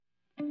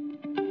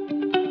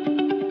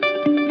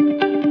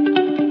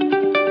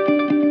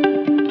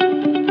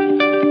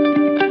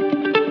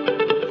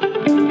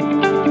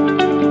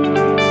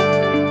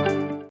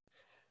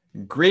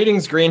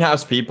Greetings,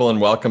 greenhouse people, and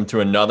welcome to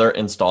another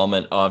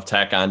installment of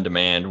Tech on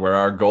Demand, where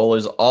our goal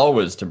is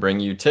always to bring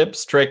you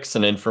tips, tricks,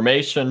 and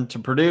information to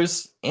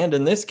produce, and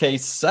in this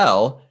case,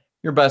 sell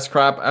your best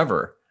crop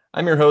ever.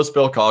 I'm your host,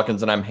 Bill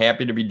Calkins, and I'm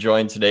happy to be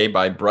joined today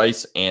by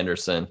Bryce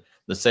Anderson,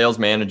 the sales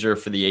manager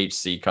for the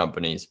HC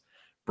Companies.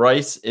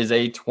 Bryce is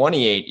a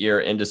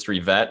 28-year industry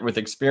vet with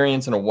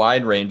experience in a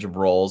wide range of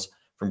roles,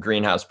 from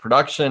greenhouse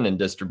production and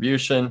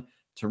distribution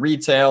to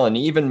retail and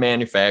even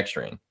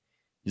manufacturing.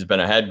 He's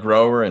been a head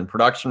grower and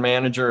production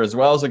manager, as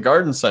well as a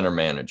garden center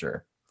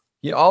manager.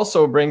 He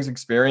also brings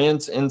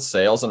experience in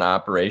sales and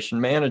operation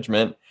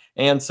management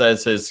and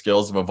says his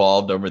skills have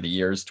evolved over the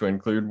years to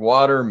include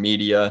water,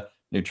 media,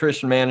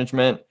 nutrition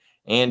management,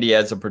 and he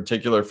has a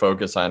particular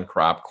focus on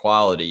crop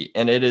quality.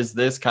 And it is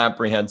this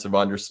comprehensive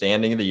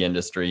understanding of the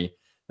industry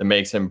that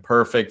makes him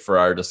perfect for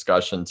our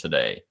discussion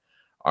today.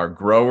 Are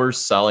growers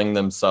selling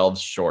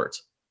themselves short?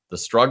 The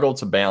struggle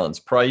to balance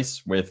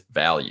price with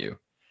value.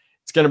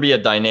 It's going to be a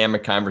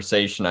dynamic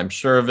conversation, I'm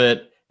sure of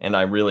it, and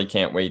I really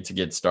can't wait to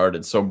get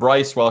started. So,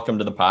 Bryce, welcome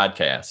to the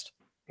podcast.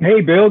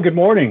 Hey, Bill, good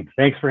morning.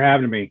 Thanks for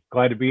having me.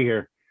 Glad to be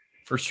here.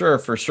 For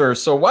sure.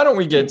 So why don't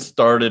we get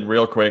started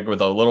real quick with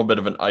a little bit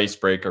of an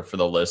icebreaker for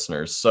the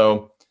listeners.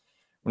 So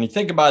when you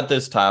think about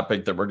this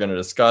topic that we're going to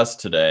discuss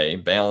today,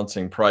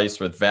 balancing price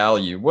with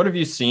value, what have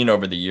you seen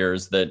over the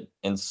years that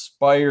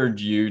inspired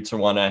you to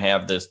want to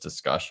have this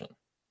discussion?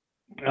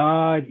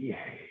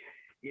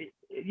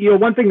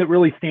 One thing that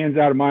really stands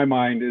out in my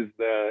mind is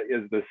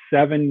the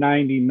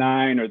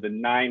 $7.99 or the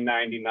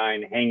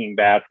 $9.99 hanging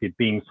basket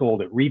being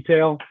sold at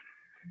retail,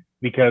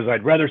 because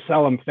I'd rather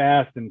sell them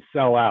fast and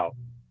sell out,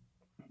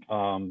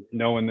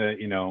 knowing that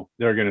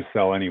they're going to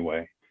sell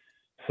anyway.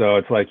 So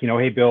it's like,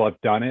 hey, Bill,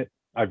 I've done it,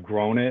 I've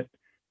grown it,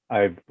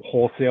 I've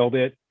wholesaled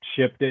it,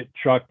 shipped it,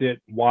 trucked it,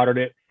 watered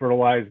it,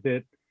 fertilized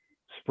it,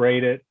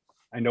 sprayed it.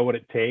 I know what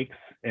it takes,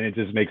 and it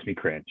just makes me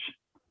cringe.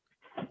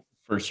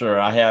 For sure.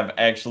 I have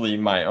actually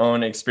my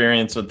own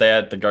experience with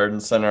that. The garden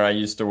center I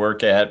used to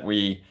work at,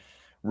 we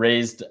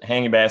raised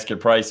hanging basket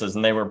prices,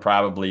 and they were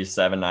probably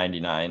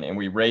 $7.99, and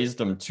we raised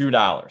them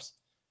 $2,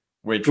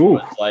 which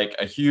was like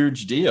a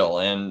huge deal.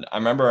 And I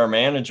remember our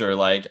manager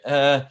like,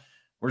 we're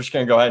just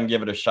going to go ahead and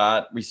give it a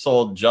shot. We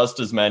sold just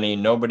as many.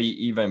 Nobody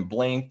even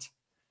blinked.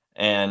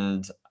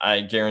 And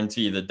I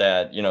guarantee that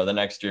the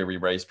next year we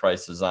raised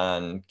prices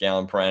on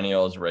gallon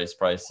perennials, raised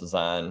prices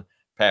on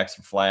packs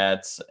of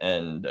flats.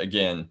 And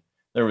again,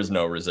 there was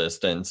no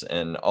resistance,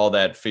 and all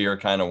that fear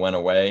kind of went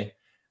away.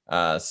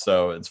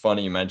 So it's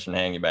funny you mentioned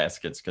hanging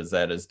baskets, because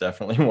that is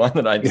definitely one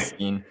that I've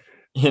seen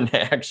in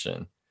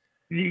action.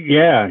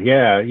 Yeah.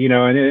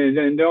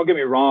 And don't get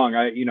me wrong.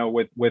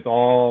 With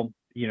all,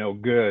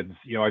 goods,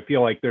 I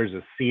feel like there's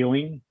a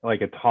ceiling,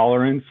 like a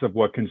tolerance of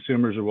what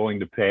consumers are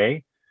willing to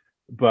pay,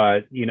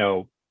 but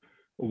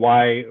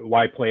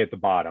why play at the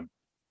bottom?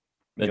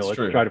 Let's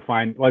try to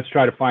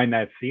find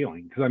that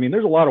ceiling, because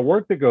there's a lot of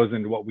work that goes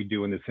into what we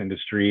do in this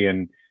industry,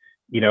 and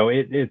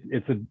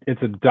it's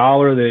a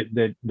dollar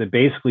that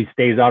basically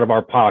stays out of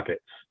our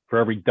pockets for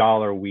every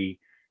dollar we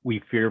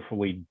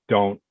fearfully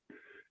don't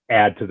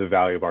add to the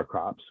value of our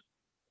crops.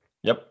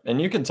 Yep,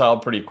 and you can tell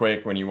pretty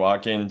quick when you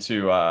walk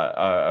into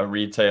a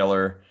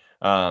retailer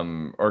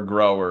or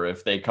grower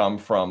if they come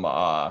from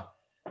kind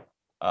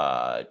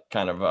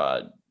of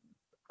a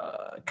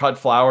cut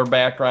flower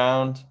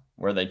background,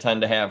 where they tend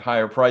to have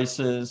higher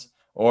prices,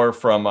 or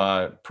from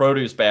a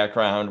produce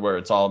background where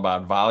it's all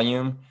about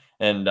volume.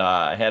 And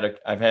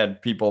I've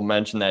had people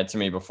mention that to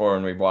me before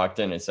when we've walked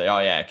in and say, oh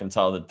yeah, I can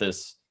tell that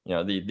this,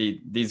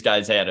 these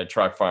guys had a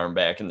truck farm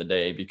back in the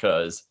day,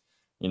 because,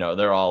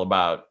 they're all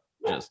about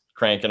just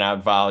cranking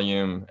out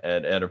volume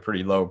at a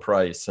pretty low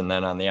price. And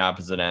then on the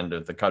opposite end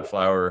of the cut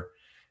flower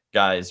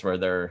guys, where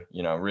they're,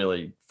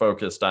 really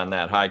focused on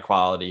that high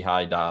quality,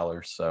 high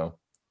dollar. So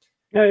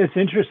yeah, it's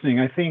interesting.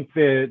 I think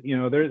that,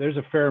 there's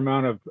a fair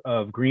amount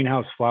of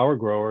greenhouse flower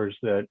growers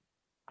that,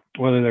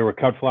 whether they were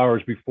cut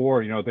flowers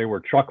before, they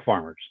were truck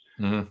farmers.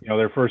 Mm-hmm.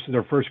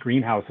 Their first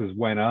greenhouses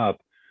went up,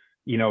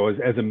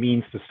 as a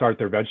means to start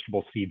their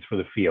vegetable seeds for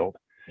the field.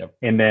 Yep.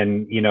 And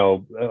then,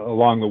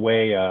 along the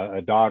way,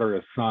 a daughter,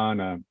 a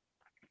son,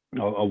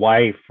 a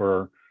wife,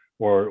 or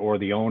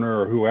the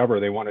owner or whoever,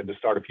 they wanted to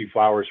start a few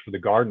flowers for the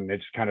garden. It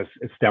just kind of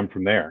stemmed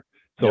from there.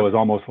 So It was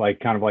almost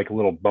like a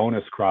little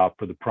bonus crop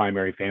for the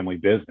primary family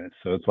business.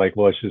 So it's like,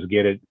 well, let's just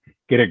get it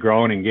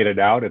growing and get it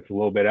out. It's a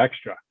little bit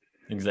extra.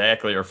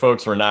 Exactly. Or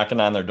folks were knocking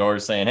on their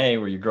doors saying, hey,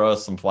 will you grow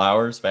us some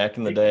flowers back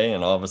in the day?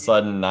 And all of a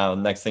sudden now,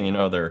 next thing you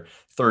know, they're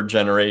third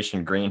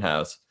generation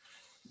greenhouse.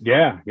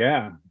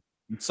 Yeah.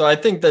 So I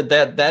think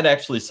that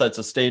actually sets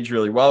a stage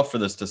really well for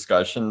this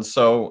discussion.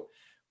 So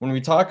when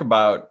we talk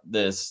about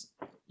this,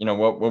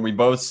 what we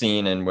both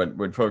seen and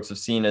what folks have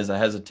seen as a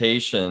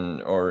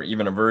hesitation or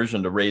even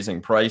aversion to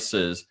raising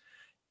prices,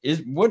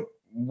 is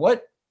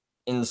what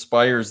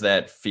inspires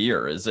that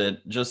fear? Is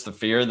it just the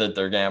fear that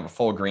they're going to have a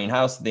full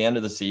greenhouse at the end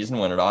of the season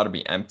when it ought to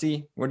be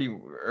empty?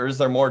 Or is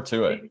there more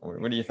to it?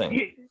 What do you think?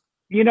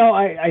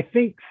 I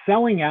think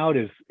selling out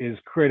is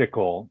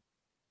critical,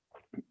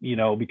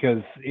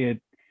 because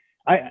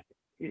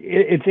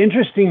It's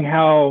interesting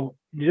how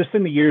just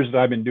in the years that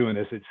I've been doing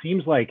this, it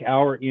seems like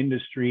our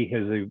industry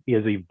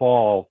has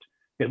evolved,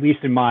 at least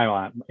in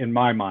my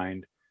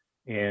mind.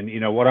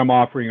 And what I'm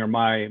offering are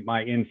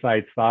my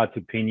insights, thoughts,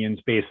 opinions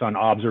based on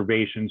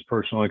observations,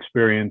 personal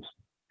experience,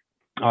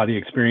 the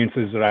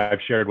experiences that I've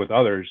shared with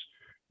others.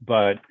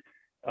 But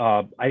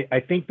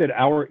I think that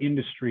our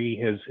industry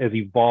has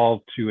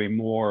evolved to a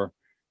more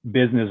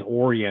business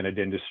oriented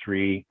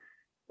industry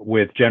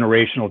with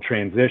generational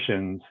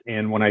transitions.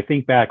 And when I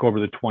think back over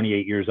the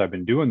 28 years I've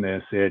been doing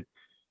this,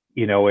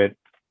 you know, it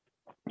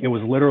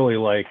was literally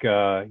like,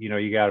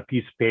 you got a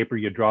piece of paper,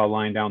 you draw a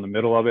line down the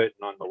middle of it.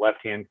 And on the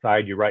left-hand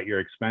side, you write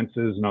your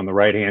expenses. And on the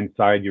right-hand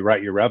side, you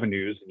write your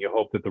revenues. And you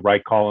hope that the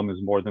right column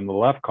is more than the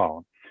left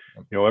column.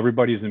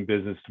 Everybody's in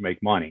business to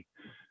make money.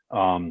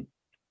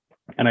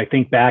 And I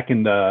think back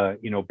in the,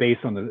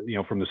 based on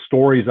the, from the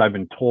stories I've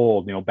been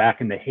told,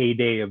 back in the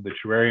heyday of the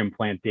terrarium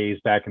plant days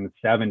back in the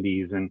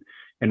 70s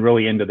and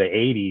really into the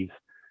 80s,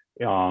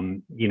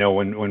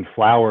 when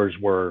flowers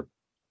were,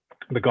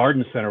 the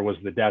garden center was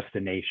the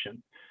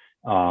destination.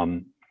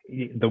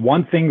 The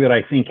one thing that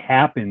I think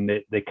happened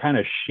that kind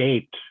of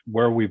shaped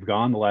where we've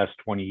gone the last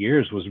 20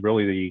 years was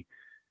really the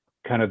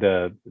kind of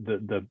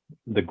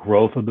the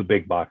growth of the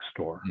big box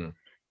store. Mm.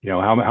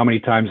 How many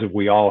times have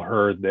we all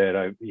heard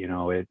that,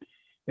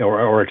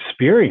 or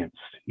experienced,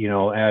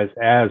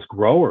 as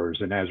growers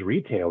and as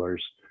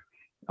retailers,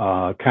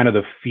 kind of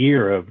the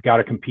fear of got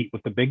to compete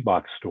with the big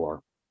box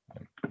store,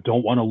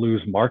 don't want to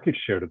lose market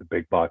share to the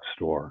big box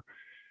store.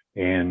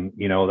 And,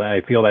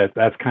 I feel that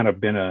that's kind of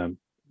been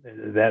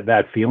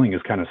that feeling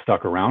has kind of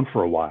stuck around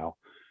for a while,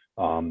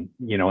 and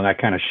that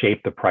kind of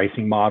shaped the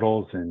pricing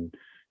models and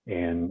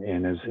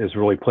has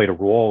really played a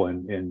role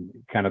in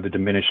kind of the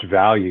diminished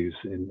values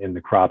in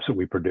the crops that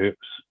we produce.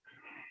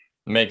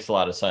 Makes a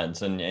lot of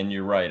sense. And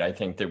you're right. I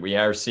think that we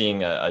are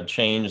seeing a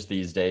change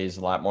these days,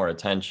 a lot more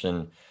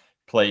attention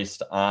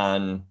placed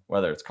on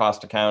whether it's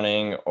cost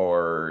accounting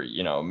or,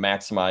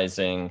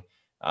 maximizing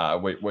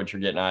what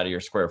you're getting out of your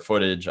square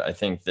footage. I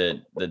think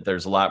that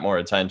there's a lot more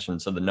attention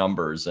to the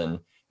numbers, and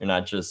you're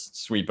not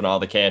just sweeping all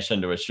the cash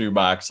into a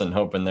shoebox and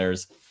hoping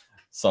there's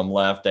some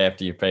left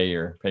after you pay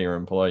your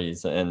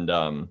employees. And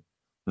no,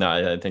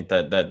 I think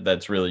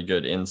that's really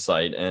good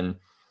insight. And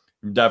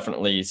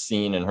definitely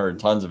seen and heard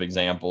tons of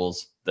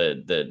examples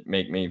that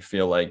make me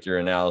feel like your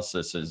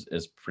analysis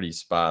is pretty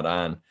spot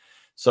on.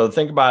 So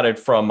think about it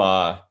from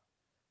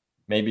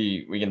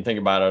maybe we can think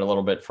about it a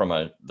little bit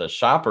from the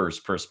shopper's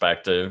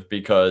perspective,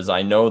 because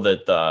I know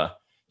that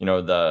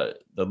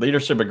the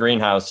leadership of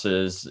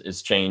greenhouses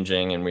is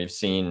changing, and we've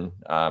seen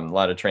a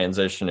lot of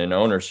transition in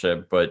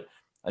ownership, but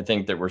I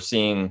think that we're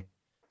seeing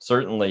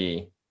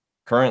certainly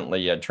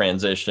currently a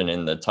transition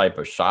in the type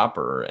of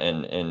shopper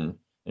and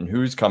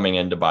who's coming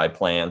in to buy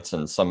plants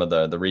and some of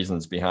the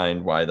reasons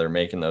behind why they're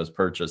making those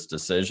purchase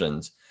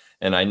decisions.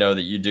 And I know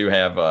that you do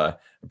have a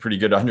pretty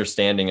good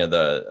understanding of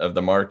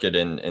the market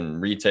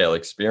and retail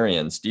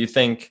experience. Do you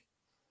think,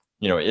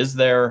 is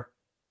there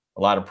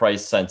a lot of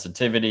price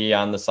sensitivity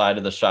on the side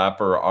of the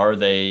shopper? Are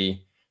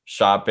they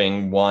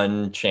shopping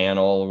one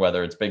channel,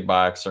 whether it's big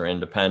box or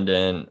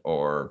independent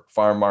or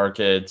farm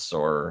markets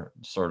or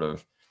sort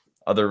of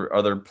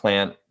other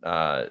plant,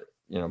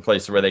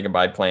 places where they can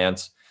buy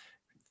plants?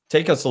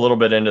 Take us a little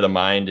bit into the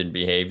mind and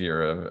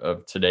behavior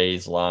of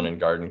today's lawn and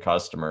garden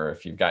customer,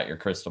 if you've got your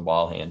crystal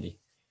ball handy.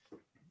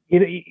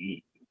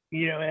 Kind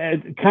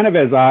of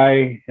as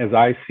I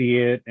see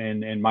it,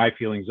 and my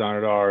feelings on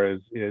it are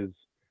is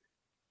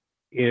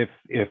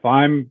if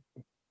I'm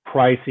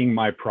pricing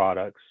my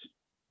products,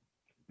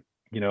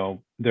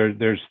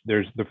 there's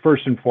the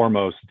first and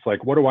foremost, it's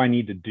like, what do I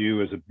need to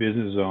do as a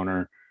business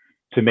owner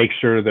to make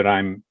sure that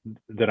I'm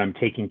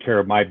taking care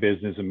of my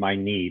business and my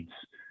needs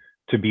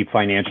to be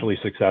financially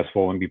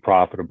successful and be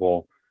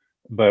profitable,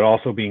 but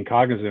also being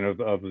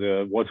cognizant of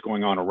what's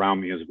going on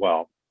around me as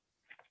well.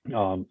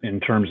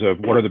 In terms of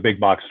what are the big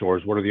box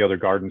stores, what are the other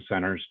garden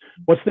centers,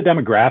 what's the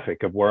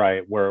demographic of where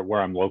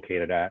I'm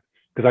located at?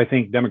 Because I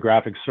think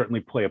demographics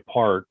certainly play a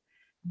part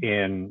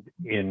in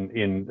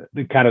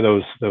the kind of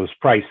those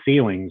price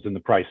ceilings and the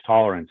price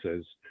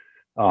tolerances.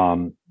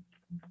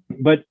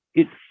 But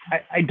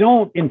I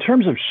don't, in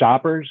terms of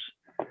shoppers,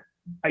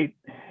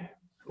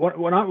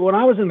 when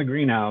I was in the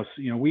greenhouse,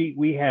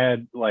 we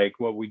had like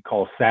what we'd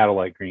call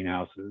satellite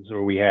greenhouses,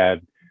 or we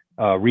had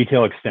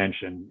retail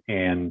extension,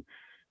 and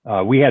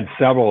we had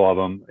several of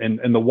them.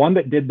 And the one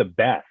that did the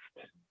best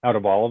out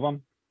of all of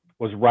them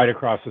was right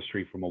across the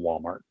street from a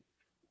Walmart.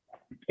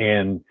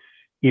 And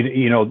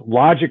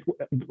logic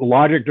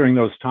during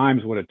those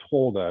times would have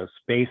told us,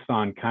 based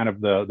on kind of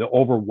the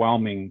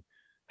overwhelming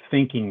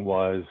thinking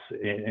was,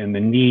 and the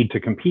need to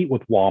compete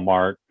with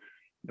Walmart,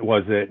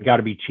 was that it got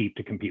to be cheap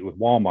to compete with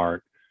Walmart.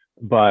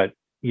 But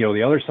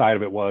the other side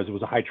of it was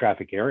a high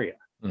traffic area.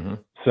 Mm-hmm.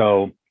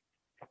 So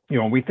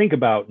when we think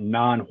about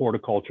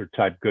non-horticulture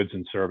type goods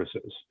and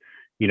services,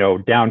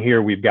 down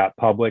here we've got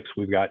Publix,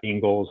 we've got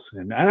Ingles,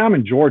 and I'm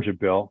in Georgia,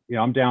 Bill.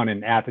 I'm down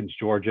in Athens,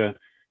 Georgia.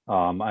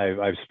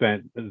 I've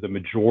spent the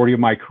majority of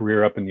my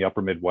career up in the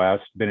upper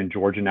Midwest, been in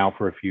Georgia now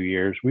for a few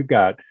years. We've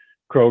got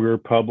Kroger,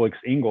 Publix,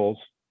 Ingles.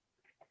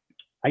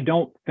 I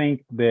don't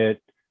think that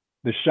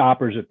the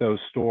shoppers at those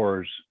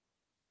stores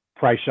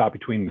price shop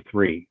between the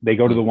three. They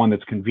go to the one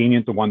that's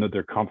convenient, the one that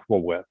they're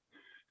comfortable with.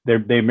 There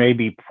may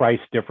be price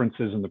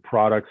differences in the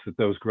products that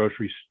those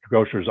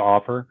grocers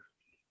offer,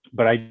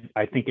 but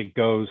I think it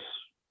goes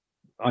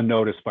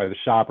unnoticed by the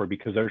shopper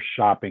because they're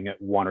shopping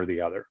at one or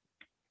the other.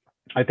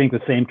 I think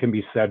the same can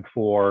be said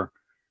for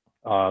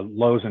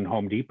Lowe's and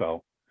Home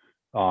Depot,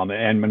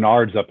 and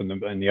Menards up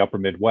in the upper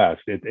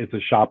Midwest. It's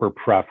a shopper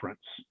preference.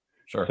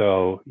 Sure.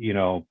 So,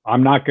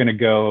 I'm not going to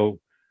go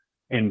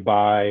and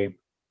buy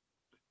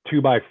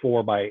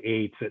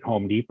 2x4x8s at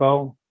Home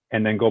Depot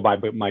and then go buy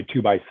my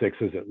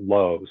 2x6s at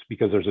Lowe's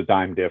because there's a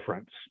dime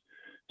difference.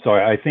 So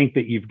I think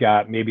that you've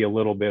got maybe a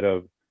little bit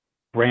of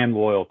brand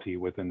loyalty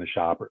within the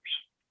shoppers.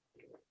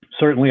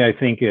 Certainly, I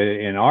think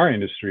in our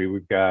industry,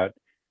 we've got,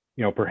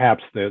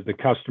 perhaps the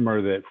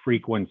customer that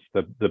frequents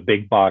the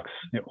big box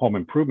home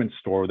improvement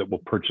store that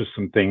will purchase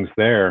some things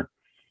there,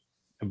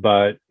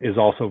 but is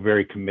also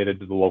very committed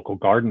to the local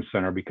garden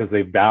center because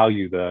they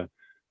value the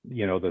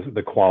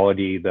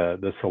quality,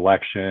 the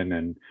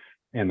selection,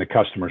 and the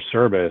customer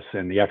service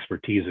and the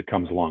expertise that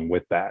comes along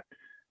with that.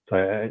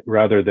 So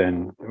rather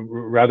than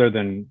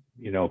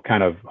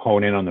kind of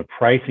hone in on the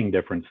pricing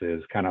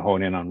differences, kind of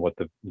hone in on what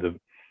the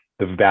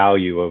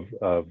value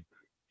of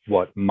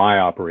what my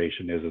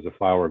operation is as a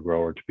flower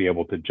grower to be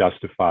able to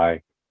justify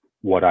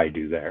what I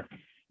do there.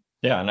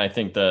 Yeah, and I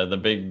think the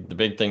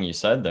big thing you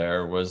said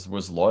there was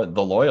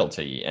the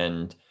loyalty,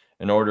 and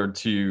in order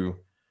to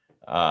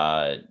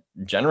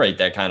generate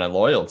that kind of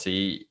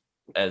loyalty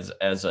as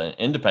an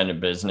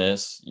independent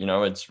business,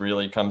 it's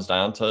really comes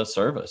down to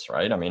service,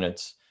 right? I mean,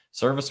 it's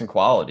service and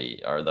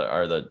quality are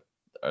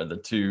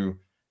the two,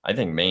 I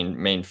think,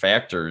 main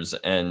factors,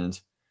 and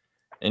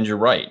you're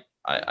right.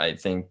 I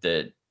think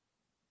that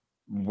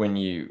when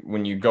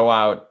you go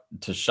out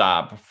to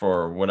shop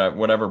for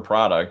whatever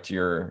product,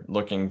 you're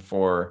looking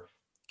for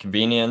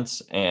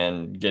convenience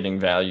and getting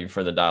value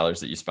for the dollars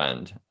that you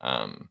spend.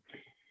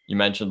 You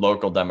mentioned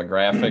local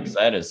demographics.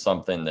 That is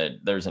something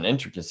that there's an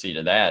intricacy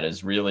to that,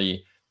 is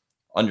really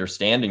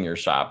understanding your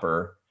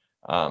shopper.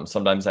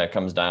 Sometimes that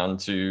comes down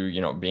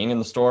to, being in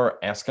the store,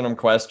 asking them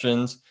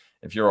questions.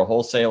 If you're a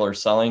wholesaler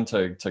selling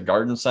to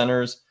garden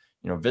centers,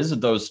 visit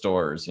those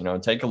stores,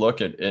 take a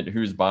look at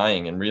who's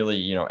buying, and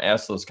really,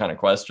 ask those kind of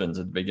questions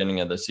at the beginning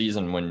of the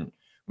season when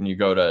you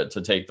go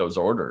to take those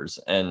orders,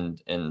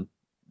 and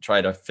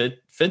try to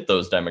fit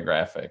those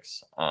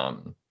demographics.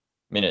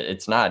 I mean,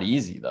 it's not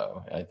easy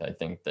though. I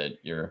think that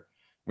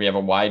we have a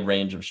wide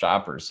range of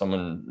shoppers.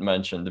 Someone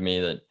mentioned to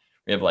me that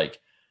we have like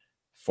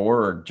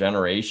 4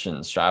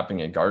 generations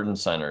shopping at garden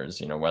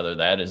centers, whether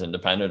that is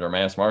independent or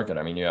mass market.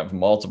 I mean, you have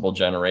multiple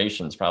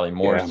generations, probably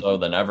more so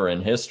than ever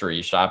in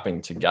history,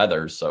 shopping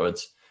together. So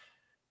it's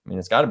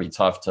got to be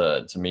tough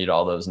to meet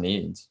all those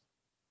needs.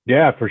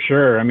 Yeah, for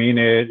sure. I mean,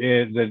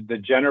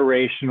 the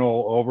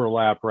generational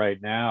overlap right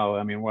now.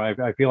 I mean,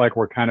 I feel like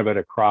we're kind of at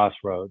a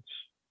crossroads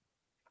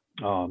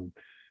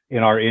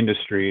in our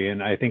industry,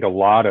 and I think a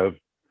lot of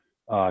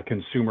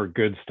consumer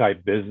goods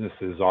type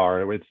businesses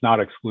are. It's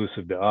not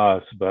exclusive to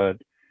us, but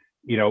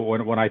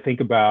when I think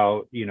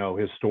about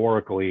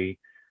historically,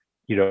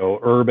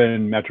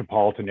 urban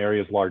metropolitan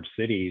areas, large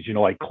cities,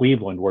 like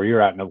Cleveland, where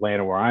you're at, in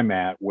Atlanta, where I'm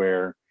at,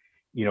 where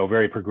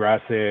very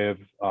progressive,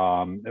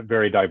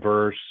 very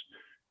diverse.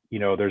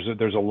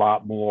 There's a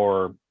lot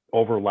more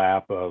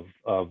overlap of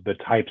the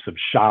types of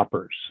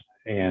shoppers,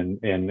 and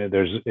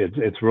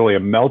it's really a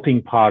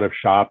melting pot of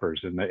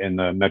shoppers in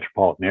the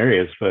metropolitan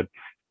areas. But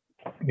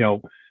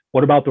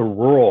what about the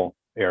rural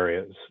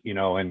areas?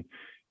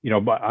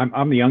 But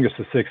I'm the youngest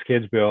of 6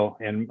 kids, Bill,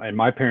 and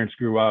my parents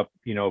grew up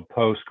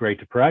post Great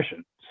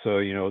Depression, so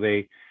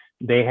they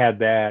had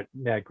that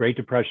Great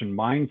Depression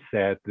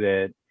mindset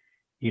that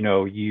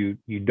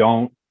you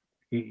don't.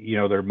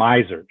 They're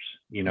misers.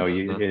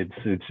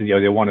 It's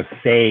they want to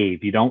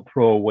save. You don't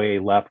throw away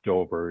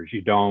leftovers.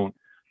 You don't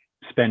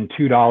spend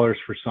 $2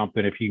 for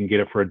something if you can get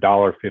it for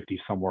 $1.50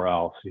 somewhere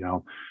else.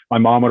 My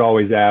mom would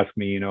always ask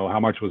me, how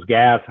much was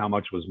gas, how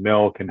much was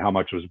milk, and how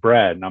much was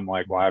bread. And I'm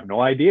like, well, I have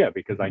no idea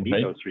because I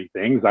need those 3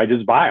 things. I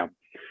just buy them.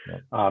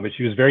 Yeah. But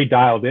she was very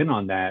dialed in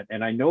on that.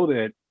 And I know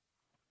that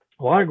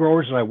a lot of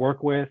growers that I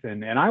work with,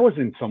 and I was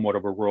in somewhat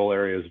of a rural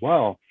area as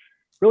well,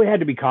 really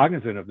had to be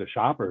cognizant of the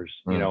shoppers,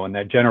 and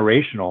that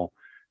generational,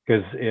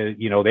 because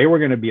they were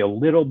going to be a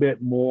little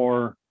bit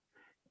more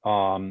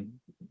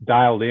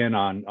dialed in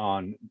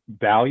on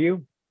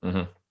value.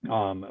 Mm-hmm.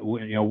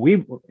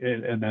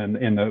 And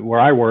then where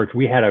I worked,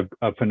 we had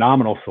a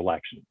phenomenal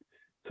selection.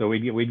 So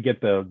we'd get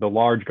the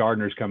large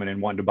gardeners coming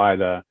in wanting to buy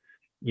the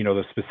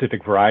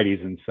specific varieties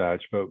and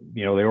such, but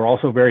they were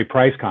also very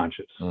price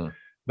conscious.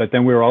 But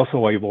then we were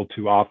also able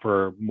to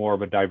offer more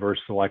of a diverse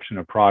selection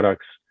of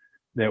products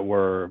that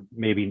were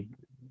maybe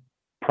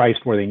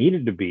priced where they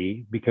needed to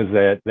be, because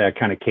that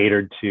kind of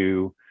catered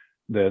to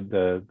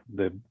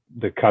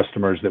the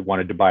customers that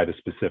wanted to buy the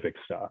specific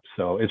stuff.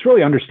 So it's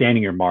really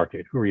understanding your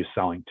market. Who are you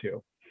selling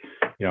to?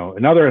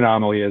 Another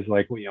anomaly is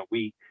like,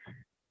 we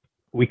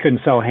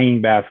couldn't sell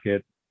hanging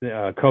basket,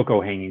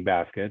 cocoa hanging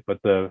basket, but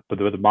the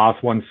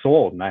Moss one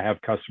sold. And I have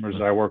customers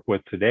that I work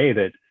with today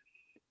that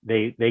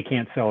they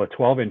can't sell a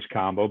 12-inch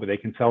combo, but they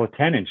can sell a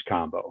 10-inch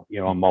combo, a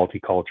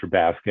multicultural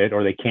basket,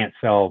 or they can't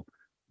sell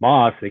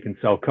Moss, they can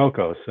sell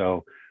cocoa.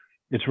 So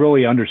it's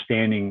really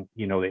understanding,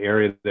 the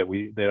area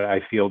that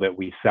I feel that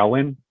we sell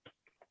in,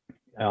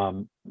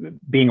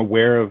 being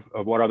aware of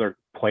what other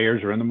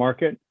players are in the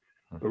market,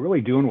 but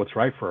really doing what's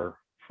right for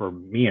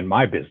me and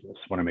my business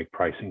when I make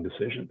pricing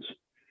decisions.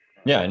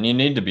 Yeah, and you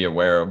need to be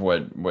aware of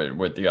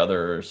what the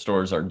other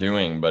stores are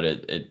doing, but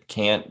it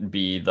can't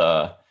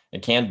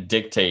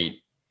dictate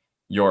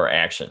your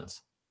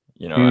actions.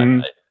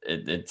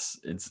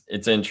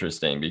 It's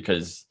interesting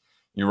because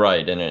you're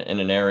right. In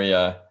an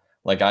area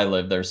like I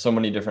live, there's so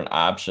many different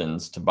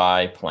options to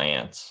buy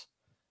plants.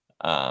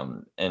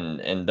 And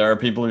there are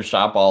people who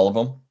shop all of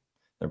them.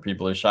 There are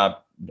people who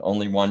shop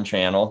only one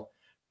channel,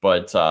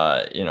 but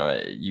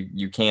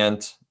you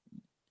can't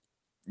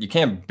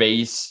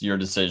base your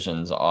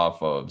decisions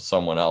off of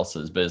someone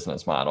else's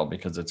business model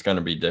because it's going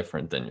to be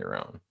different than your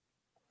own.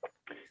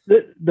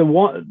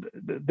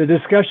 The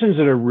discussions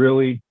that are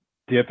really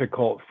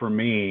difficult for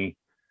me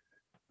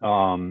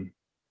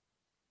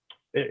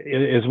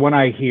is when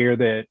I hear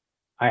that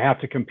I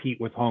have to compete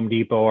with Home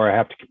Depot or I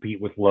have to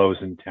compete with Lowe's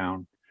in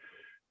town.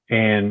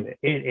 And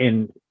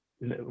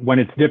when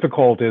it's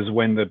difficult is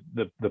when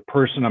the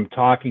person I'm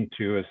talking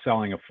to is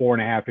selling a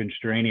 4.5-inch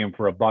geranium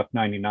for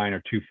 $1.99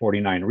 or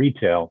 $2.49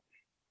 retail,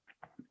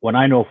 when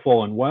I know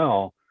full and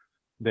well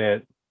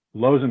that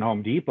Lowe's and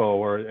Home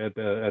Depot are at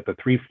the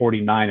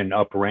 $3.49 and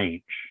up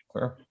range.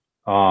 Sure.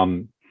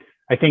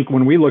 I think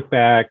when we look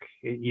back,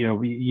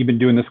 you've been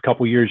doing this a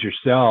couple of years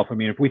yourself. I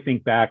mean, if we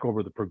think back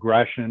over the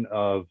progression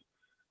of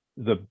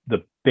the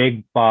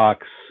big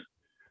box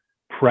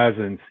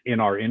presence in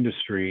our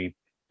industry,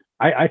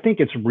 I think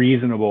it's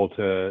reasonable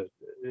to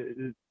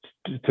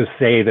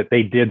say that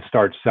they did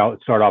start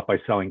off by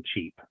selling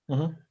cheap,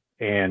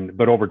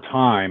 but over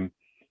time,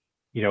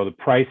 the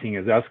pricing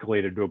has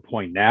escalated to a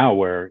point now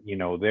where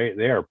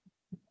they're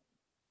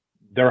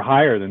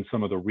higher than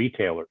some of the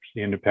retailers,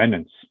 the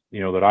independents,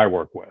 that I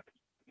work with.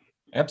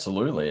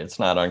 Absolutely, it's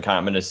not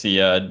uncommon to see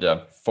a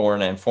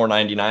 $4.99,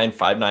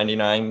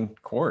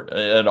 $5.99 quart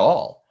at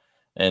all,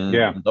 and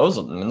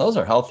those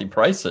are healthy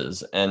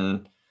prices,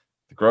 and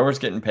the growers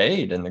getting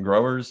paid, and the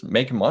growers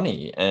making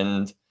money,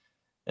 and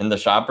the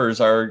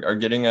shoppers are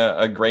getting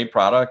a great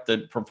product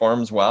that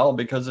performs well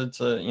because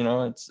it's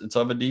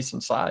of a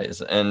decent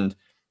size. And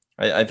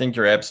I think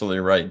you're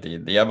absolutely right.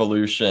 The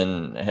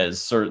evolution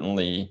has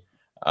certainly,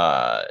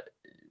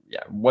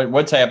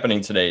 what's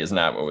happening today is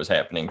not what was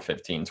happening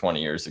 15,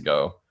 20 years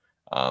ago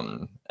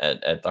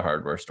at the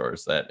hardware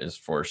stores. That is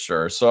for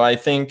sure. So I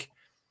think,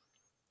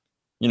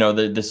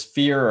 this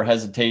fear or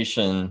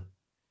hesitation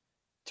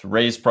to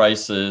raise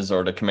prices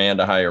or to command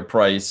a higher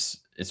price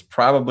is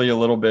probably a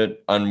little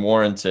bit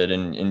unwarranted.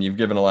 And you've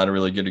given a lot of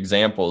really good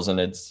examples, and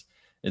it's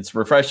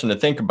refreshing to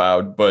think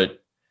about,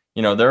 but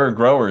there are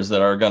growers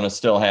that are going to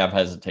still have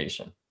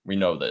hesitation. We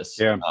know this.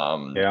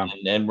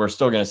 And we're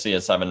still going to see a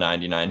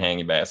 $7.99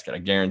 hanging basket. I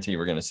guarantee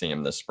we're going to see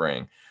them this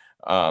spring.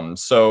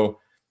 So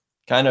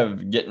kind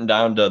of getting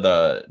down to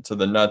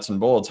the nuts and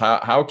bolts,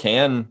 how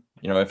can,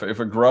 if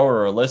a grower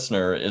or a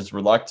listener is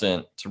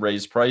reluctant to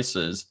raise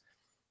prices,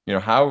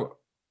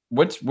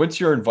 what's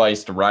your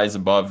advice to rise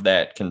above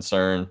that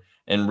concern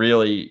and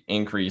really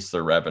increase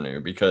their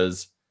revenue?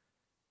 Because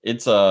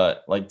it's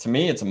to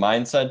me, it's a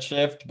mindset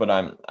shift, but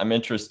I'm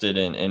interested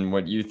in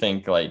what you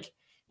think, what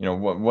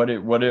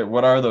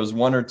are those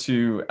one or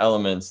two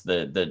elements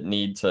that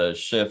need to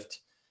shift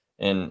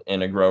in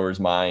a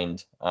grower's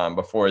mind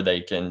before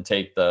they can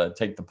take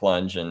the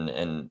plunge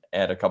and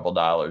add a couple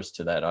dollars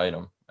to that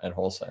item at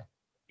wholesale?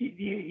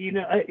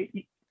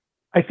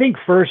 I think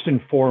first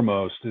and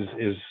foremost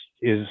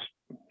is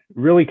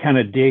really kind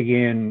of dig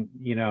in,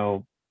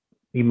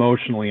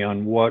 emotionally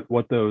on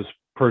what those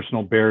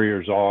personal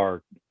barriers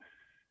are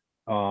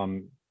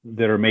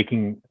that are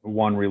making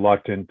one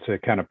reluctant to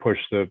kind of push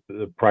the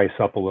price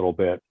up a little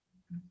bit.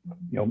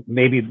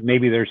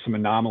 Maybe there's some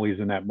anomalies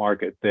in that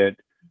market that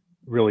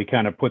really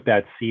kind of put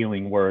that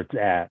ceiling where it's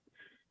at.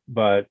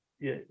 But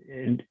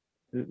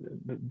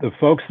the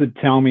folks that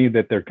tell me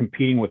that they're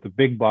competing with the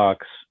big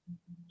box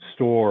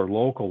store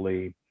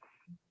locally,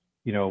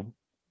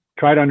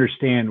 try to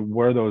understand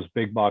where those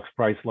big box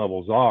price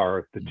levels are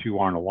if the two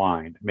aren't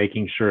aligned,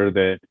 making sure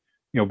that,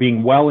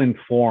 being well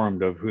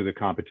informed of who the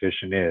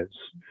competition is.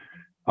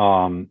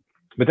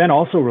 But then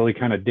also really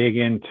kind of dig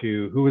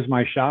into who is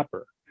my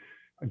shopper.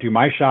 Do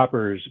my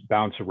shoppers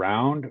bounce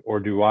around, or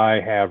do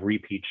I have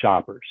repeat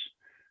shoppers?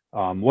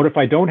 What if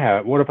I don't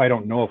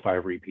know if I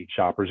have repeat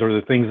shoppers? Or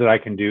the things that I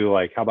can do,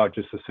 like how about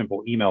just a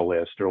simple email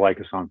list, or like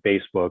us on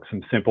Facebook,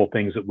 some simple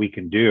things that we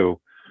can do.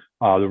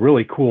 The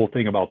really cool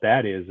thing about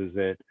that is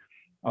that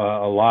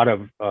a lot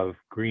of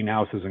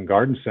greenhouses and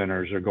garden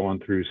centers are going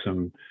through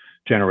some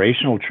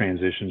generational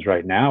transitions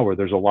right now where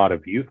there's a lot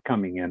of youth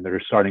coming in that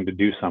are starting to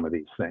do some of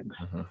these things.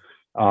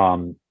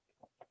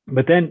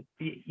 But then,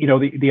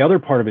 the other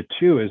part of it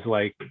too is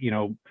like,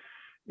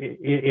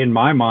 in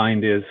my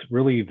mind is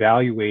really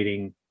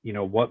evaluating,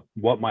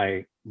 what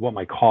my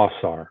costs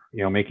are,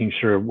 making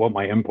sure what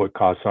my input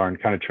costs are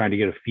and kind of trying to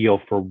get a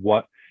feel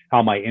for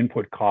how my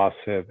input costs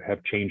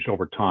have changed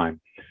over time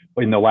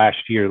in the last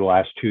year, the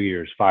last 2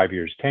 years, 5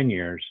 years, 10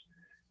 years.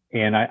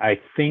 And I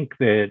think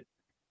that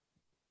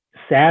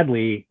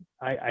sadly,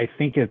 I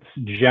think it's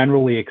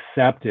generally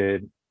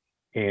accepted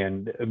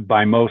and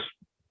by most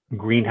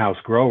greenhouse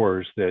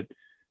growers that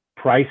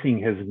pricing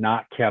has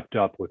not kept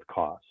up with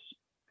costs.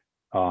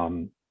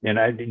 And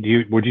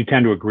would you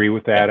tend to agree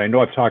with that? I know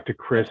I've talked to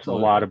Chris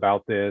Absolutely. A lot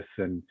about this,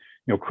 and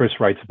Chris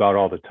writes about it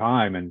all the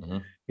time.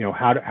 And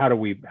how do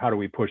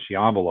we push the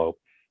envelope?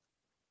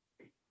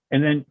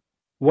 And then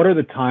what are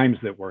the times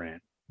that we're in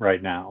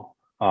right now?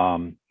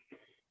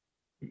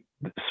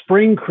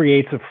 Spring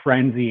creates a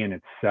frenzy in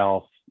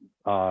itself.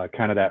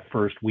 Kind of that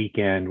first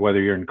weekend,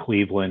 whether you're in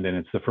Cleveland and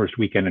it's the first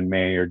weekend in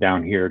May, or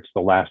down here it's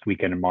the last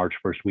weekend in March,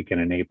 first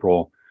weekend in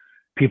April.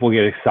 People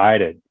get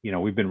excited.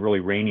 We've been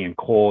really rainy and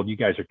cold. You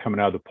guys are coming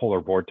out of the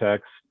polar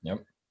vortex.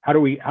 Yep. How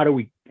do we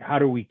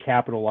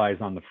capitalize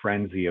on the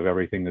frenzy of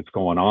everything that's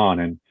going on?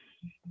 And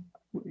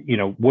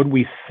would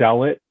we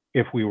sell it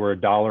if we were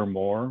 $1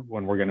 more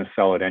when we're going to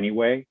sell it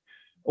anyway?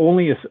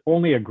 Only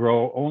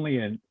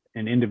an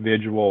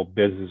individual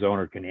business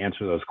owner can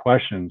answer those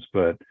questions,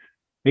 but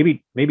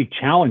maybe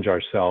challenge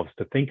ourselves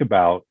to think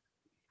about,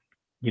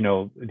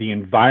 the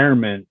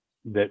environment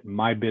that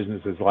my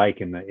business is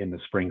like in the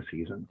spring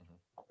season.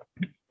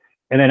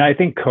 And then I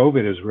think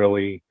COVID is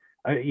really,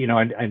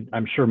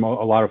 I'm sure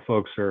a lot of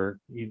folks are,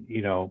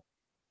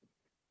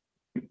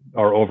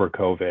 are over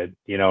COVID.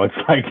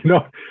 It's like,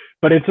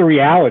 but it's a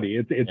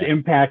reality. It's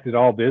impacted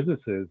all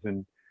businesses,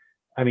 and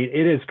I mean,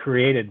 it has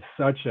created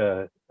such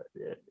an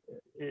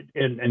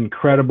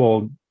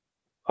incredible,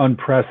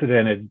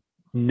 unprecedented,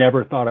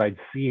 never thought I'd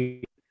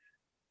see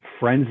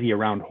frenzy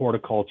around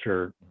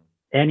horticulture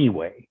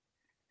anyway.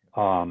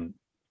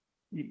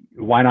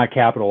 Why not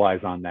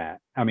capitalize on that?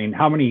 I mean,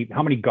 how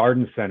many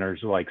garden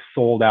centers are like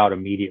sold out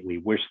immediately,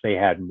 wish they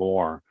had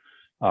more?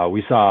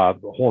 We saw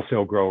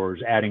wholesale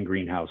growers adding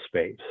greenhouse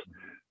space.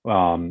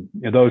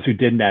 Those who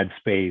didn't add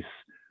space,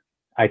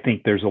 I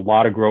think there's a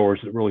lot of growers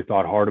that really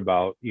thought hard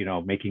about,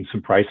 making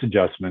some price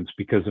adjustments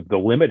because of the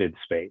limited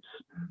space.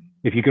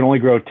 If you can only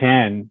grow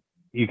 10,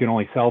 you can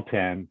only sell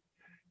 10.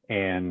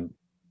 And,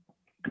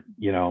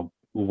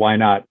 why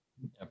not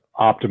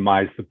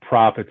optimize the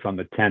profits on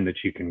the 10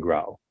 that you can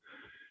grow?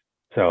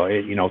 So,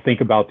 think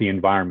about the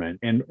environment.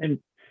 And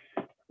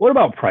what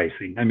about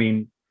pricing? I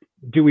mean,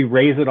 do we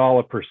raise it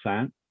all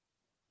 1%?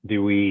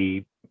 Do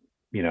we,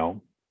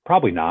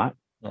 probably not.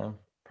 No,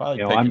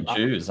 probably pick and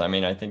choose. I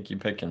mean, I think you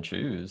pick and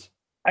choose.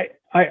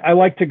 I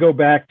like to go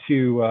back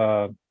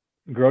to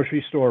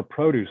grocery store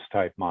produce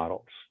type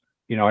models.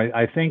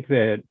 I think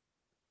that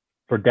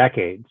for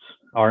decades,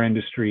 our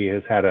industry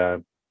has had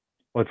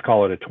let's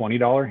call it a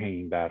 $20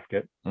 hanging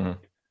basket, a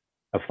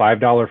 $5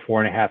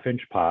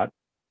 4.5-inch pot,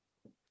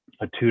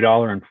 a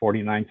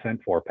 $2.49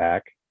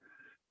 4-pack,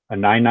 a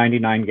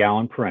 $9.99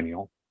 gallon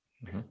perennial,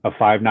 a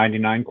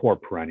 $5.99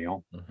 quart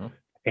perennial.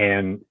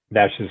 And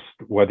that's just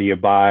whether you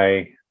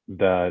buy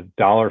the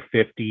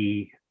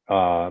 $1.50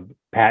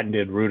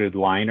 patented rooted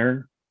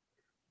liner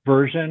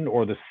version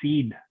or the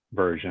seed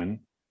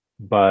version.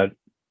 But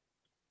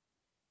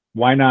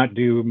why not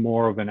do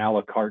more of an a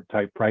la carte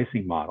type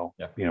pricing model?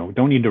 We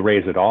don't need to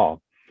raise it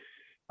all.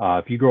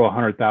 If you grow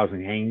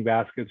 100,000 hanging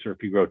baskets, or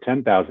if you grow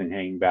 10,000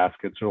 hanging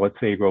baskets, or let's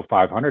say you grow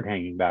 500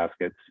 hanging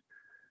baskets,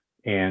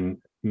 and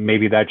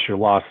maybe that's your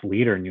loss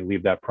leader and you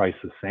leave that price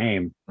the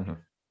same,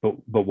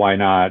 but why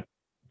not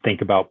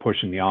think about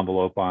pushing the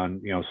envelope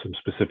on, some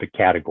specific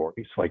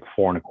categories like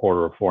 4.25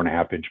 or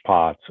 4.5-inch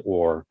pots,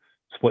 or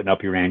splitting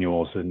up your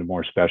annuals into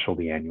more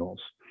specialty annuals,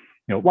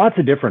 lots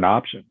of different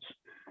options.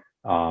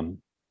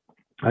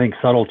 I think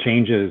subtle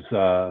changes,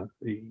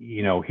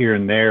 here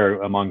and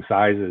there among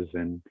sizes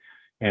and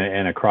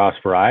across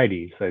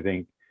varieties. I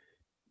think,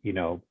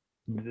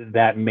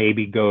 that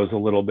maybe goes a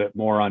little bit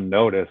more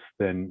unnoticed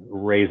than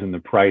raising the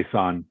price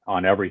on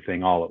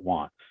everything all at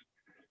once.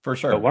 For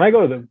sure. But when I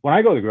go to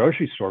the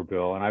grocery store,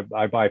 Bill, and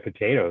I buy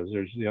potatoes,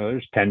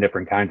 there's 10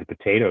 different kinds of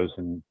potatoes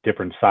in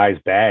different size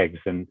bags,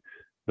 and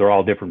they're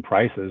all different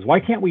prices.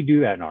 Why can't we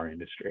do that in our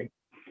industry?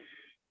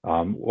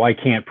 Why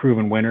can't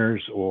proven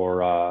winners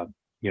or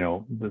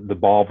the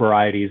ball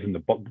varieties and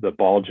the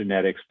ball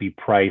genetics be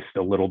priced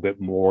a little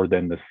bit more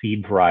than the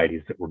seed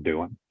varieties that we're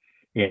doing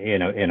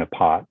in a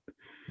pot?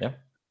 Yeah.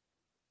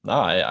 No,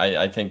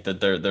 I think that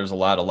there's a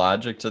lot of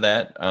logic to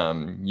that.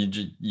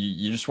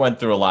 You just went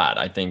through a lot.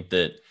 I think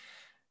that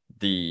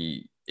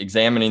the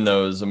examining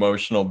those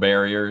emotional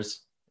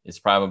barriers is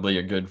probably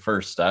a good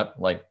first step.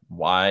 Like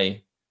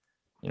why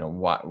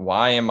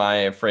am I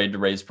afraid to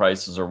raise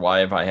prices, or why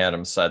have I had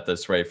them set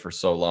this way for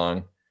so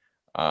long?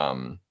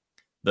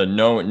 The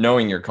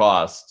knowing your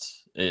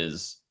costs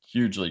is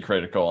hugely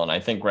critical. And I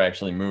think we're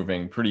actually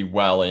moving pretty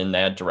well in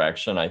that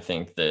direction. I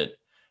think that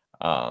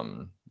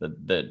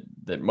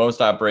that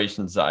most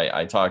operations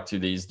I talk to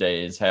these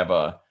days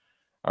are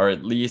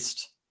at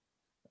least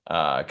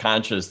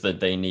conscious that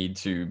they need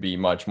to be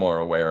much more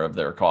aware of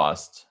their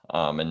costs,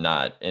 and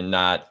not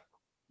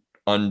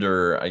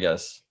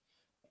undervalue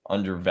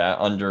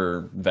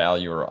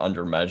or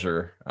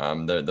undermeasure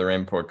their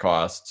input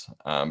costs,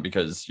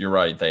 because you're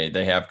right,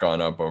 they have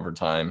gone up over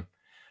time.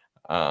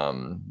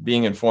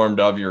 Being informed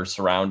of your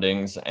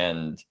surroundings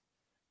and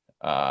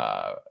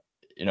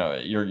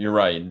you're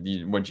right.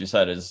 What you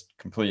said is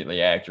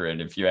completely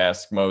accurate. If you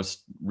ask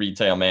most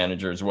retail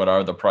managers what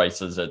are the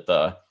prices at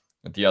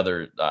the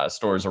other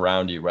stores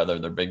around you, whether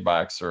they're big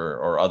box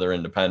or other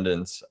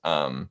independents,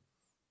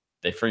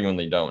 they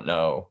frequently don't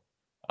know,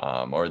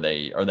 or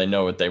they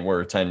know what they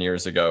were 10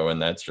 years ago,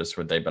 and that's just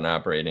what they've been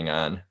operating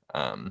on.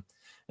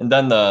 And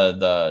then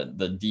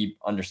the deep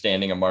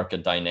understanding of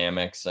market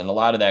dynamics, and a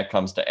lot of that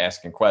comes to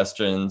asking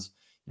questions.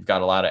 You've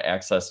got a lot of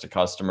access to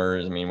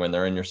customers. I mean, when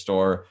they're in your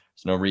store,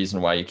 there's no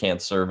reason why you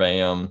can't survey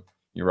them.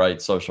 You write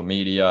social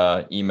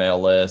media,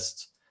 email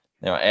lists.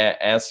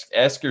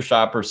 Ask your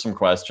shoppers some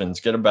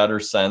questions. Get a better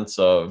sense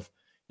of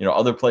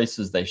other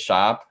places they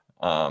shop,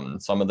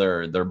 some of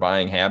their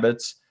buying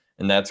habits,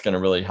 and that's going to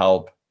really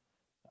help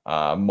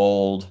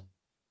mold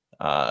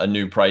a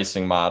new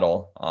pricing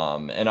model.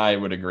 And I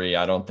would agree.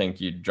 I don't think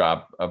you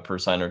drop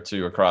 1% or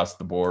 2% across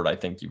the board. I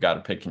think you've got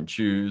to pick and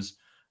choose.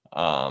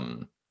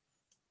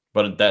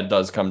 But that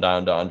does come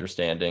down to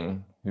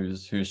understanding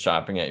who's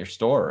shopping at your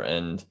store,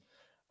 and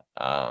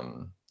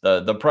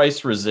the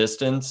price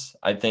resistance,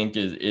 I think,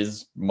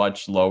 is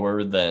much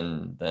lower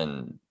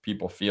than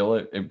people feel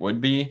it would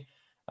be.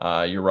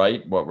 You're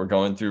right. What we're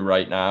going through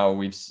right now,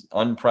 we've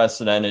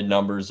unprecedented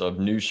numbers of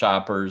new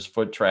shoppers,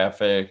 foot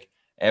traffic,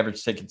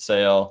 average ticket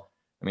sale.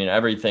 I mean,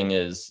 everything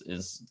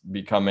is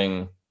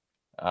becoming.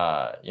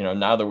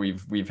 Now that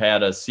we've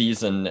had a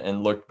season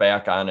and looked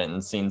back on it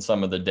and seen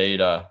some of the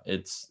data,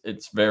 it's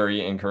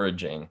very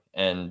encouraging,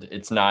 and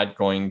it's not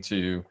going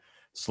to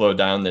slow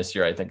down this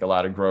year. I think a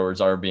lot of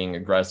growers are being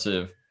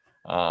aggressive.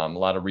 A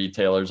lot of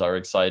retailers are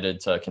excited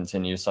to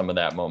continue some of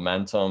that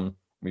momentum.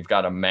 We've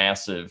got a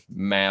massive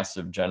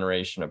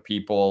generation of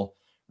people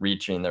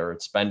reaching their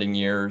spending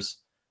years.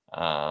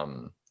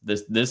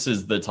 This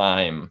is the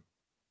time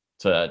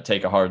to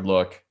take a hard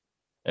look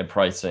at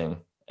pricing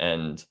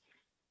and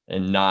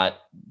not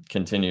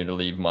continue to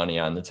leave money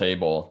on the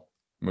table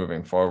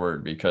moving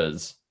forward,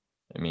 because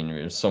I mean,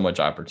 there's so much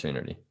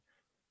opportunity.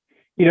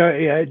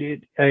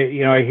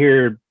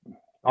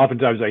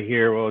 Oftentimes I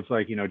hear, well, it's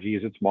like,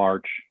 geez, it's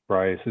March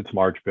price, it's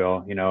March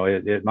bill,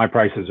 my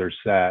prices are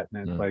set.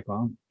 And it's like,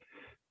 well,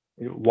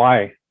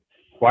 why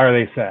are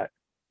they set?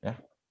 Yeah.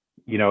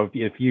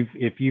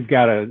 If you've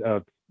got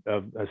a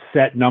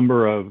set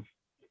number of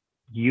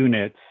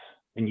units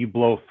and you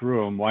blow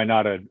through them, why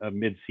not a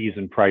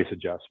mid-season price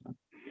adjustment?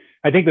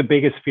 I think the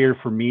biggest fear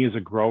for me as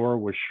a grower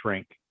was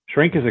shrink.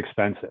 Shrink is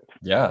expensive.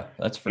 Yeah,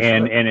 that's for sure.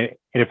 And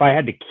if I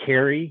had to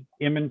carry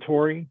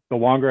inventory, the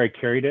longer I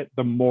carried it,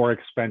 the more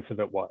expensive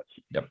it was.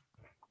 Yep.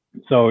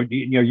 So I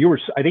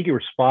think you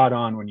were spot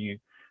on when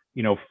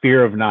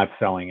fear of not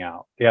selling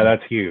out. Yeah,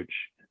 that's huge.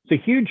 It's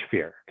a huge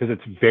fear because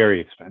it's very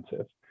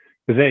expensive.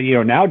 Because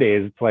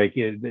nowadays it's like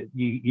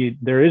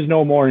there is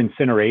no more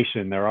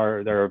incineration. There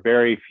are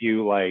very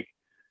few, like,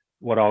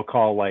 what I'll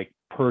call like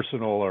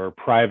personal or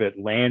private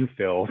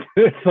landfills.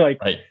 It's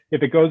like, right,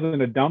 if it goes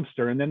in a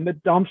dumpster, and then the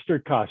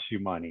dumpster costs you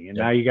money, and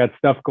now you got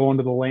stuff going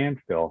to the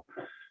landfill.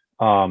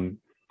 So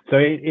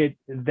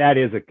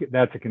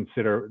that's a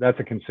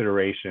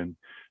consideration.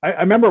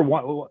 I remember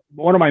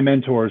one of my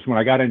mentors, when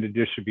I got into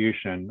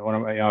distribution,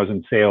 I was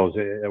in sales,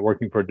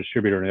 working for a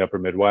distributor in the upper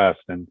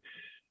Midwest, and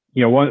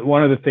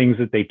one of the things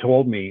that they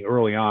told me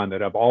early on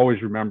that I've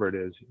always remembered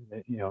is,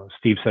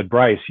 Steve said,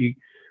 Bryce,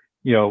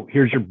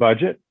 here's your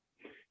budget.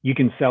 You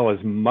can sell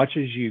as much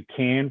as you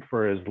can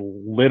for as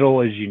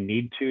little as you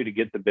need to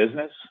get the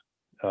business,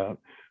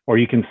 or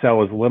you can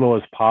sell as little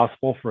as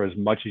possible for as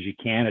much as you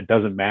can. It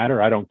doesn't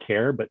matter. I don't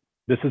care, but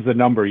this is the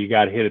number you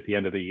got to hit at the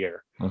end of the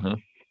year. Mm-hmm.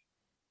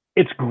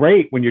 It's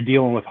great when you're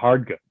dealing with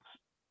hard goods.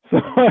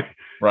 So,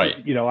 right.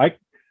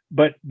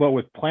 But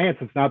with plants,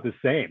 it's not the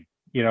same.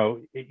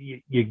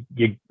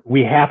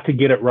 We have to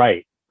get it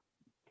right.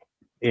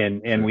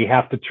 And we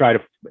have to try to,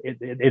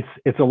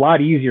 it's a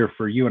lot easier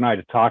for you and I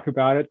to talk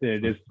about it than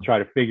it is to try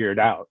to figure it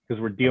out,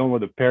 because we're dealing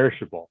with a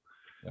perishable.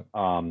 Yep.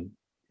 And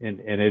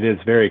it is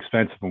very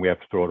expensive when we have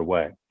to throw it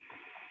away.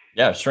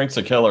 Yeah, shrink's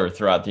a killer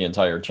throughout the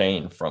entire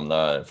chain, from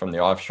the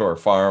offshore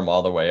farm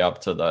all the way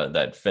up to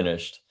that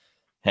finished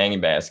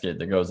hanging basket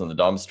that goes in the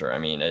dumpster. I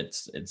mean,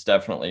 it's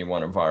definitely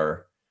one of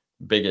our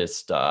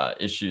biggest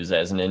issues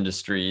as an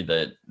industry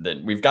that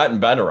we've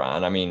gotten better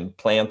on. I mean,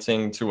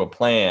 planting to a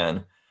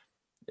plan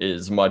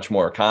is much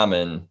more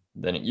common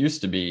than it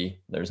used to be.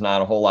 There's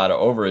not a whole lot of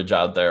overage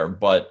out there,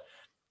 but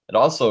it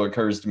also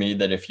occurs to me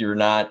that if you're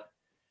not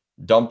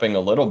dumping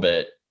a little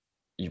bit,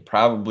 you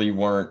probably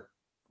weren't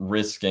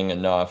risking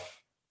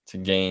enough to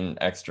gain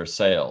extra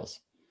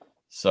sales.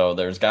 So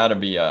there's got to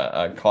be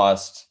a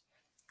cost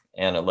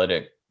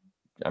analytic.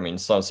 I mean,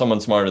 so someone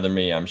smarter than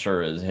me, I'm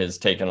sure, has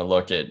taken a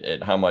look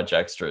at how much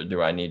extra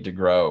do I need to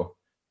grow?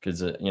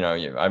 Because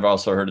I've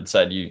also heard it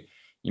said you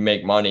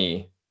make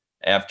money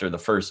after the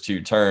first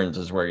two turns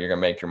is where you're gonna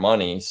make your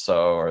money.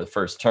 So, or the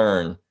first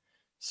turn.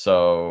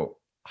 So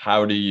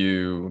how do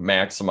you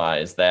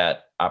maximize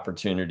that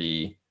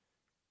opportunity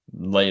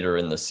later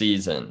in the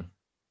season?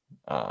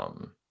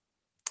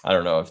 I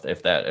don't know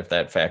if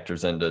that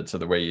factors into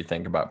the way you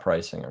think about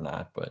pricing or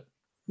not, but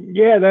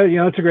Yeah,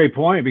 that's a great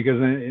point, because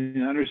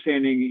in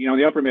understanding,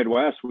 the upper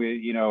Midwest,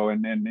 we,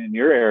 and in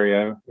your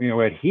area,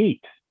 at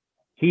heat's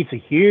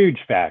a huge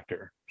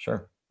factor.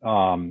 sure.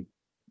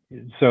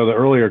 So the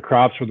earlier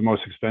crops were the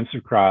most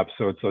expensive crops.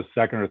 So it's those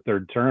second or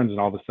third turns, and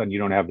all of a sudden you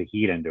don't have the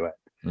heat into it.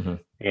 Mm-hmm.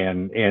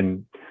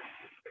 And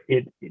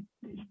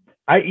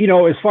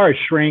as far as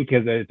shrink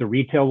at the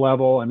retail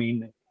level, I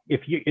mean,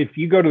 if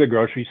you go to the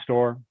grocery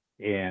store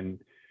and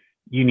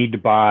you need to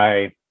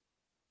buy,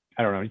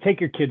 I don't know, you take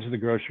your kids to the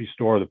grocery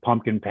store, the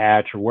pumpkin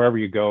patch, or wherever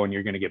you go, and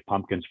you're going to get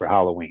pumpkins for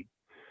Halloween.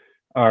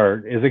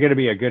 Or is it going to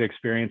be a good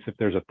experience if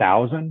there's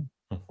 1,000,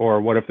 or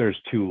what if there's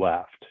 2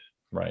 left?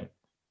 Right.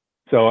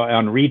 So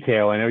on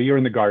retail, I know you're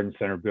in the garden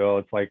center, Bill.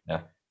 It's like,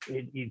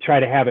 you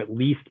try to have at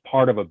least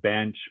part of a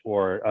bench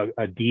or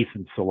a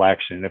decent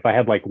selection. If I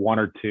had like 1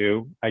 or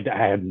 2,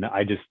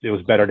 it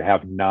was better to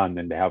have none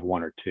than to have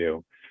 1 or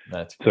 2.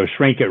 That's good. So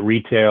shrink at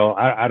retail.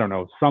 I don't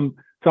know. Some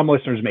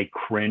listeners may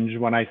cringe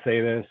when I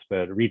say this,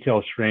 but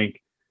retail shrink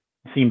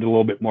seemed a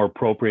little bit more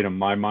appropriate in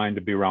my mind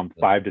to be around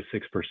 5 to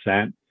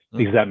 6%,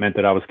 because that meant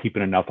that I was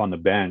keeping enough on the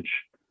bench,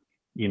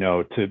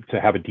 to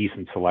have a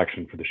decent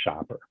selection for the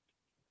shopper.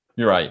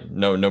 You're right.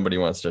 Nobody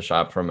wants to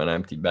shop from an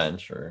empty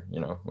bench, or,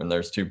 when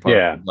there's 2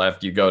 pumpkins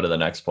left, you go to the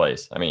next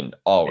place. I mean,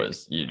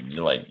 always you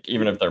like,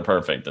 even if they're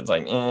perfect, it's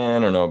like, I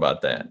don't know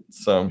about that.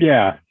 So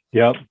yeah.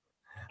 Yep.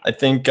 I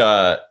think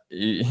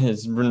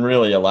it's been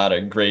really a lot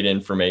of great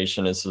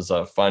information. This is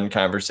a fun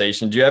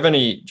conversation. Do you have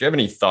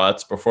any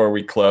thoughts before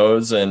we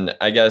close? And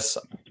I guess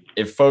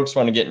if folks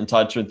want to get in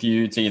touch with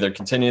you to either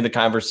continue the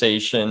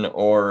conversation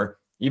or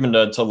even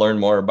to learn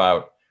more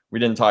about, we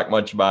didn't talk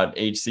much about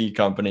HC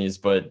companies,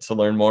 but to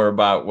learn more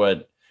about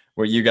what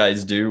you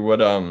guys do,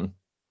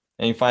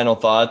 any final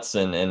thoughts,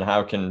 and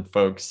how can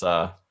folks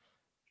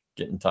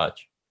get in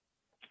touch?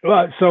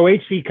 Well, so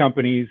HC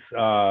companies,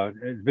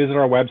 visit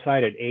our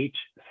website at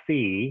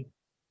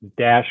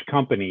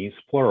hc-companies,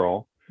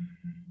 plural,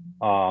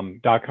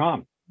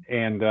 .com.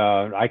 And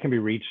I can be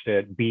reached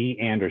at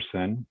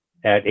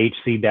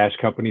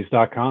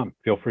banderson@hc-companies.com.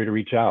 Feel free to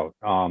reach out.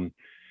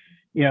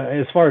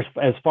 As far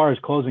as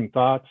closing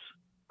thoughts,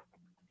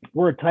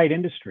 we're a tight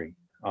industry.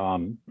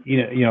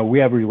 We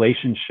have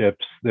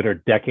relationships that are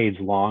decades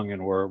long,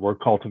 and we're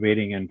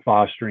cultivating and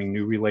fostering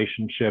new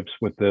relationships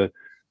with the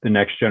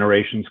next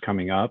generations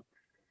coming up.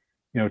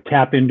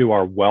 Tap into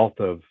our wealth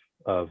of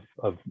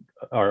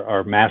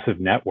our massive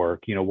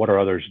network. What are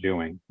others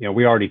doing?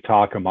 We already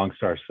talk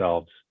amongst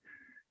ourselves,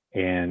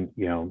 and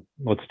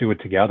let's do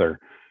it together.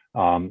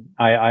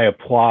 I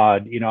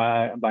applaud.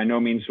 By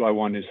no means do I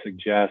want to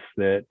suggest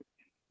that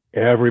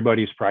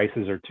everybody's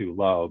prices are too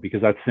low,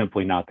 because that's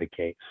simply not the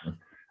case.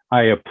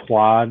 I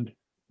applaud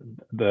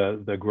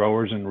the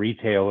growers and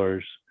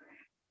retailers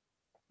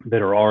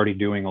that are already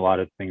doing a lot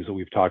of things that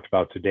we've talked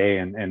about today,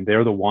 and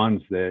they're the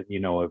ones that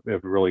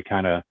have really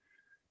kind of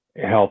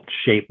helped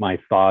shape my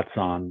thoughts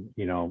on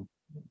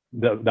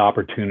the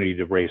opportunity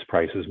to raise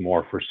prices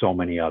more for so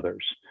many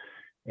others.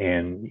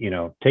 And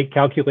take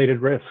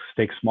calculated risks,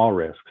 take small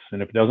risks,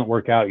 and if it doesn't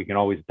work out, you can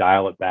always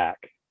dial it back.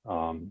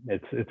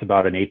 It's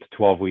about an 8 to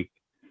 12 week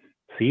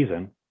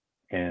season,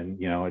 and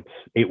it's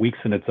 8 weeks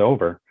and it's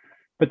over,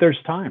 but there's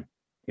time.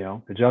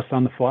 Adjust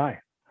on the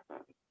fly.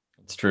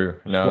 It's true.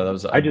 No,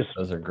 those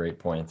are great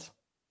points.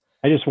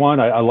 I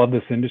love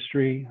this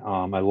industry.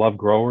 I love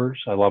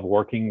growers. I love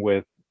working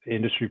with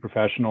industry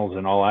professionals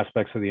in all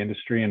aspects of the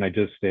industry, and it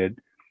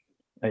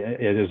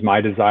is my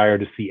desire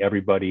to see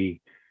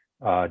everybody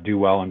do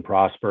well and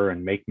prosper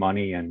and make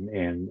money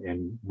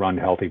and run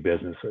healthy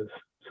businesses.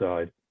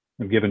 So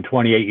I've given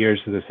 28 years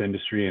to this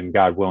industry, and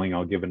God willing,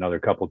 I'll give another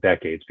couple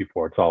decades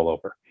before it's all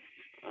over.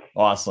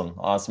 Awesome.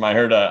 I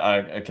heard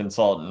a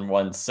consultant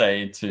once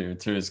say to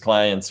his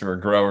clients who are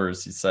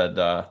growers, he said,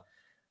 I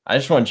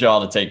just want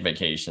y'all to take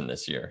vacation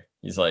this year.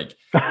 He's like,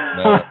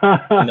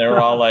 and they were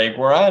all like,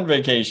 we're on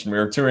vacation. We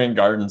were touring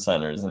garden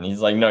centers. And he's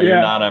like, no,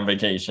 you're not on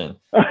vacation.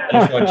 I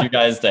just want you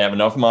guys to have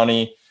enough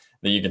money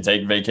that you can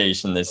take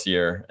vacation this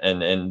year.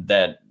 And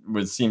that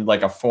seemed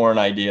like a foreign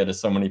idea to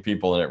so many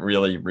people, and it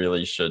really,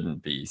 really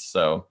shouldn't be.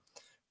 So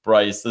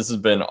Bryce, this has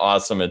been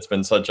awesome. It's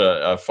been such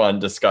a fun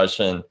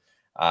discussion.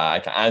 I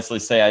can honestly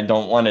say I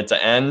don't want it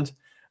to end,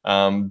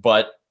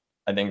 but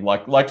I think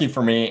lucky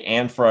for me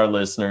and for our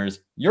listeners,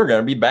 you're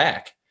going to be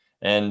back,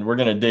 and we're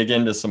going to dig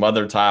into some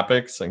other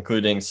topics,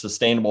 including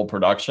sustainable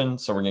production.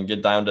 So we're going to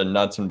get down to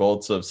nuts and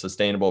bolts of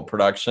sustainable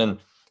production,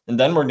 and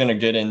then we're going to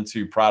get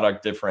into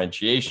product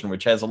differentiation,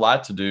 which has a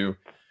lot to do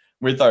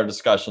with our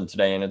discussion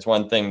today. And it's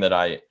one thing that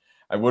I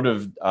I would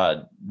have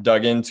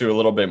dug into a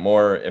little bit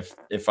more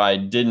if I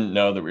didn't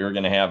know that we were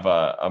going to have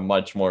a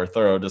much more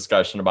thorough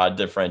discussion about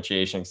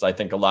differentiation, because I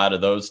think a lot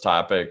of those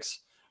topics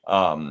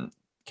can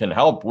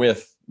help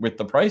with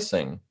the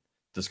pricing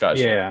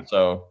discussion. Yeah.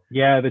 So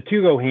yeah, the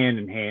two go hand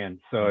in hand.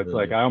 So it's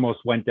like I almost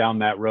went down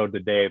that road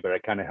today, but I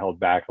kind of held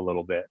back a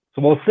little bit.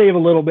 So we'll save a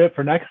little bit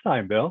for next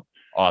time, Bill.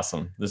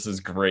 Awesome. This is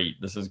great.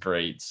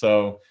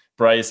 So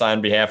Bryce,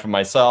 on behalf of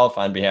myself,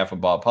 on behalf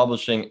of Ball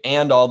Publishing,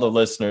 and all the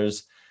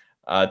listeners,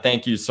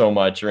 thank you so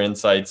much. Your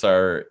insights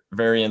are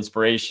very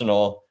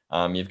inspirational.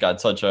 You've got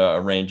such a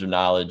range of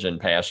knowledge and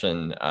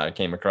passion,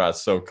 came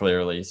across so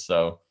clearly.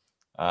 So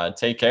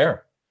take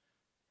care.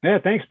 Yeah,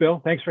 thanks,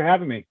 Bill. Thanks for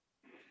having me.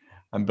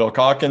 I'm Bill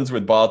Calkins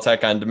with Ball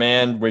Tech On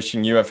Demand,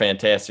 wishing you a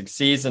fantastic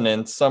season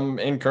and some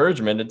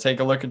encouragement to take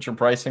a look at your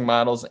pricing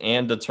models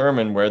and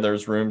determine where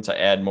there's room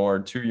to add more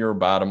to your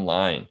bottom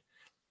line.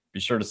 Be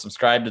sure to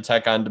subscribe to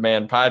Tech On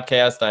Demand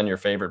podcast on your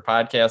favorite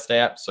podcast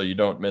app so you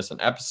don't miss an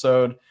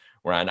episode.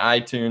 We're on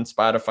iTunes,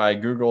 Spotify,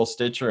 Google,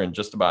 Stitcher, and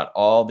just about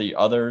all the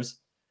others.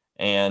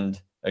 And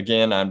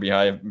again, on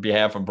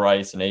behalf of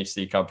Bryce and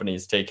HC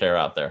Companies, take care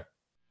out there.